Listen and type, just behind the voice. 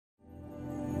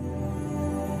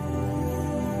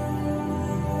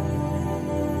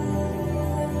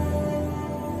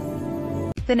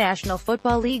The National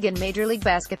Football League and Major League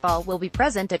Basketball will be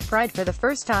present at Pride for the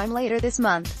first time later this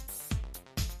month.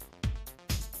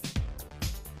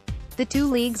 The two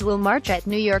leagues will march at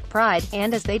New York Pride,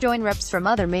 and as they join reps from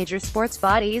other major sports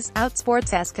bodies, Outsports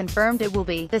has confirmed it will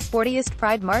be the sportiest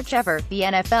Pride march ever. The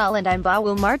NFL and MLB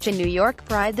will march in New York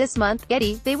Pride this month.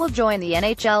 Getty, they will join the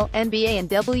NHL, NBA and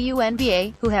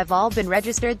WNBA, who have all been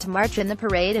registered to march in the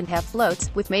parade and have floats,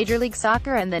 with Major League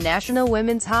Soccer and the National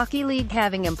Women's Hockey League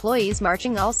having employees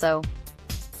marching also.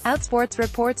 Outsports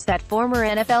reports that former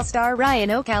NFL star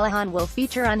Ryan O'Callahan will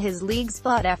feature on his league's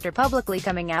float after publicly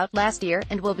coming out last year,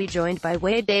 and will be joined by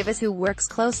Wade Davis, who works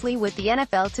closely with the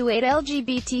NFL to aid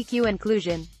LGBTQ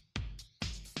inclusion.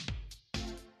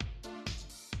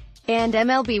 And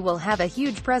MLB will have a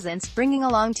huge presence, bringing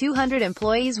along 200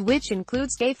 employees, which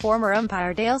includes gay former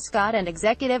umpire Dale Scott and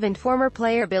executive and former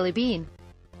player Billy Beane.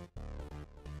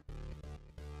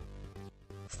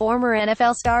 Former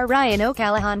NFL star Ryan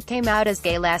O'Callahan came out as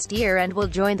gay last year and will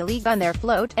join the league on their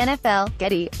float. NFL,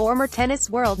 Getty, former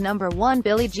tennis world #1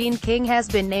 Billie Jean King has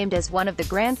been named as one of the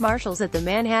Grand Marshals at the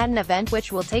Manhattan event,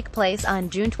 which will take place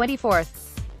on June 24.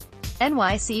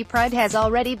 NYC Pride has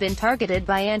already been targeted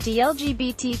by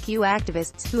anti-LGBTQ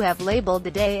activists, who have labeled the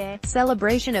day a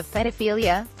celebration of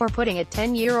pedophilia, for putting a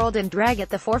 10-year-old in drag at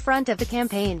the forefront of the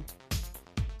campaign.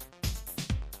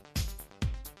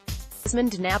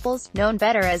 Desmond Naples, known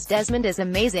better as Desmond is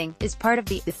Amazing, is part of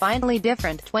the Defiantly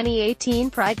Different 2018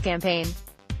 Pride campaign.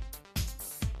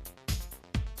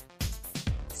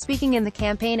 Speaking in the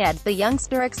campaign ad, the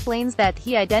youngster explains that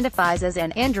he identifies as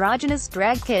an androgynous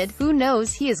drag kid who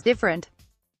knows he is different.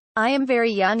 "I am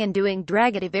very young and doing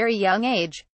drag at a very young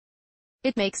age.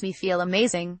 It makes me feel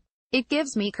amazing. It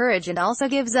gives me courage and also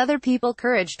gives other people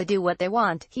courage to do what they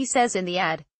want," he says in the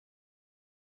ad.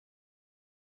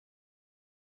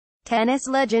 Tennis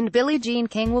legend Billie Jean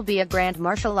King will be a Grand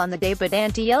Marshal on the day, but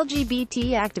anti-LGBT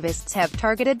activists have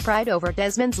targeted Pride over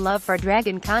Desmond's love for drag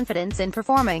and confidence in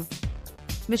performing.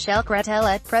 Michelle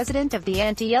Cretella, president of the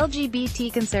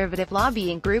anti-LGBT conservative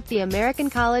lobbying group the American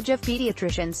College of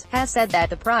Pediatricians, has said that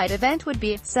the Pride event would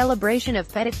be a celebration of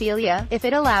pedophilia if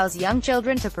it allows young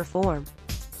children to perform.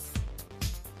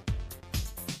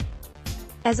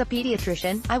 "As a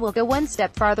pediatrician, I will go one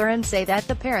step farther and say that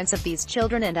the parents of these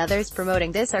children and others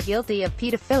promoting this are guilty of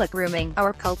pedophilic grooming.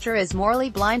 Our culture is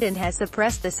morally blind and has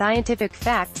suppressed the scientific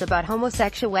facts about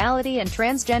homosexuality and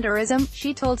transgenderism,"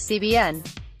 she told CBN.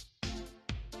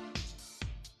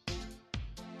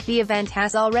 The event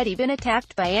has already been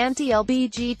attacked by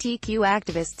anti-LGBTQ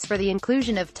activists for the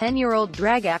inclusion of 10-year-old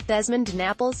drag act Desmond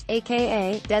Naples,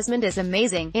 aka Desmond is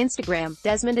Amazing. Instagram,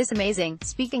 Desmond is Amazing.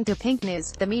 Speaking to Pink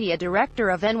News, the media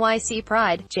director of NYC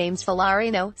Pride, James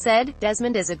Filarino, said,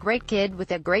 "Desmond is a great kid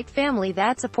with a great family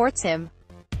that supports him.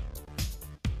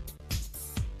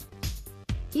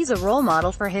 He's a role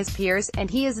model for his peers, and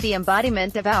he is the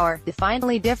embodiment of our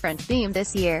Defiantly Different theme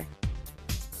this year.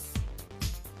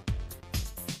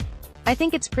 I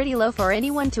think it's pretty low for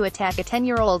anyone to attack a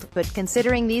 10-year-old, but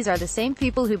considering these are the same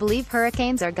people who believe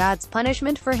hurricanes are God's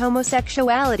punishment for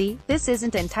homosexuality, this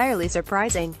isn't entirely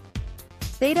surprising.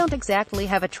 They don't exactly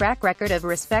have a track record of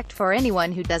respect for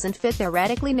anyone who doesn't fit their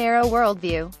radically narrow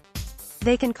worldview.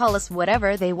 They can call us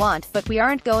whatever they want, but we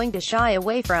aren't going to shy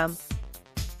away from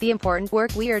the important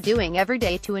work we are doing every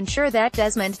day to ensure that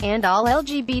Desmond, and all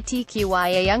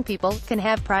LGBTQIA young people, can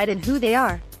have pride in who they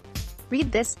are." Read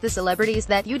this: the celebrities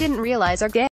that you didn't realize are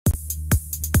gay.